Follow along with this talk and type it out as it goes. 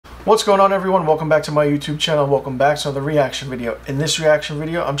What's going on, everyone? Welcome back to my YouTube channel. Welcome back to another reaction video. In this reaction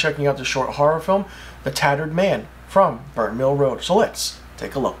video, I'm checking out the short horror film, The Tattered Man from Burnt Mill Road. So let's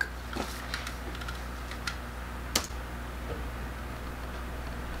take a look.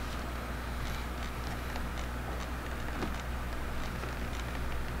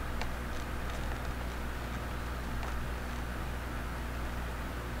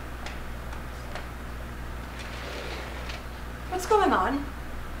 What's going on?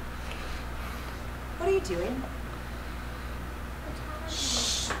 What are you doing?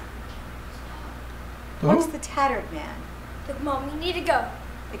 Shh. What's the Tattered Man? Look, Mom, we need to go.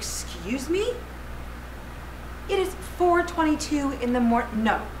 Excuse me? It is 4:22 in the morning.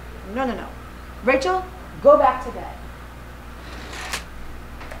 No. Rachel, go back to bed.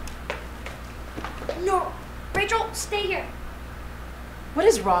 No, Rachel, stay here. What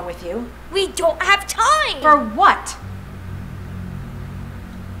is wrong with you? We don't have time. For what?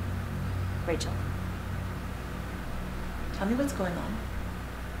 Rachel, tell me what's going on.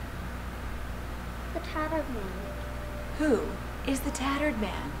 The Tattered Man. Who is the Tattered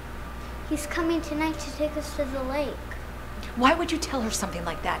Man? He's coming tonight to take us to the lake. Why would you tell her something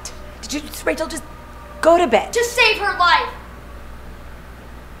like that? Rachel, just go to bed. Just save her life.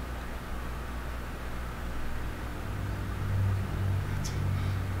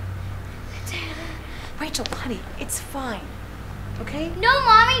 Rachel, honey, it's fine. Okay? No,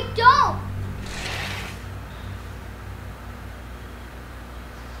 Mommy, don't.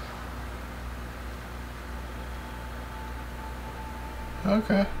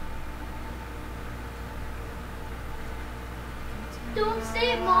 Okay. Don't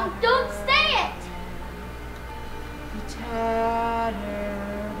say it, Mom. Don't say it. The Tattered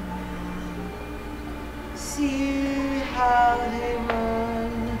Man. See how they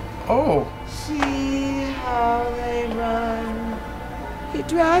run. Oh. See how they run. He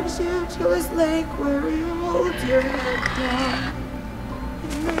drags you to his lake where he holds your head down.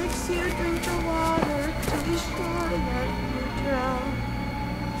 He makes you drink the water to be sure that you drown.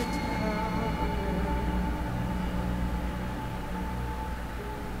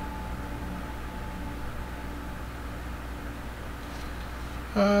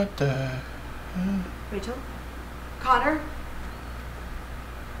 Rachel? Connor?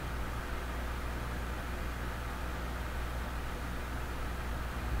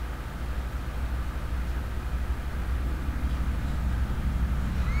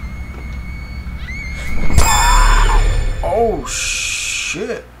 Oh,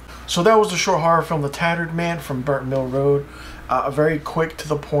 shit. So that was the short horror film, The Tattered Man from Burnt Mill Road. Very quick, to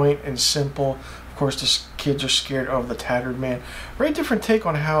the point, and simple. Of course, the kids are scared of the Tattered Man. Very different take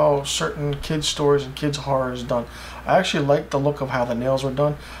on how certain kids' stories and kids' horror is done. I actually like the look of how the nails were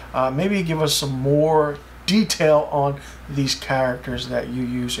done. Maybe give us some more detail on these characters that you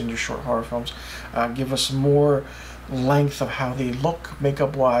use in your short horror films. Give us more length of how they look,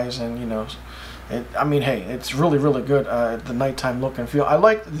 makeup-wise, and, you know... I mean, hey, it's really, really good, the nighttime look and feel. I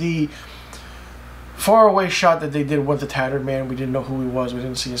like the far-away shot that they did with the Tattered Man. We didn't know who he was. We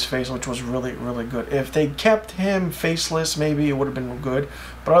didn't see his face, which was really, really good. If they kept him faceless, maybe it would have been good.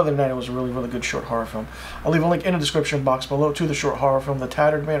 But other than that, it was a really, really good short horror film. I'll leave a link in the description box below to the short horror film, The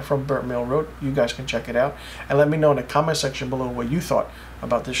Tattered Man from Burnt Mill Road. You guys can check it out. And let me know in the comment section below what you thought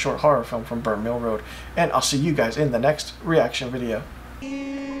about this short horror film from Burnt Mill Road. And I'll see you guys in the next reaction video.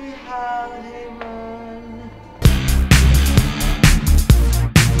 See how they run.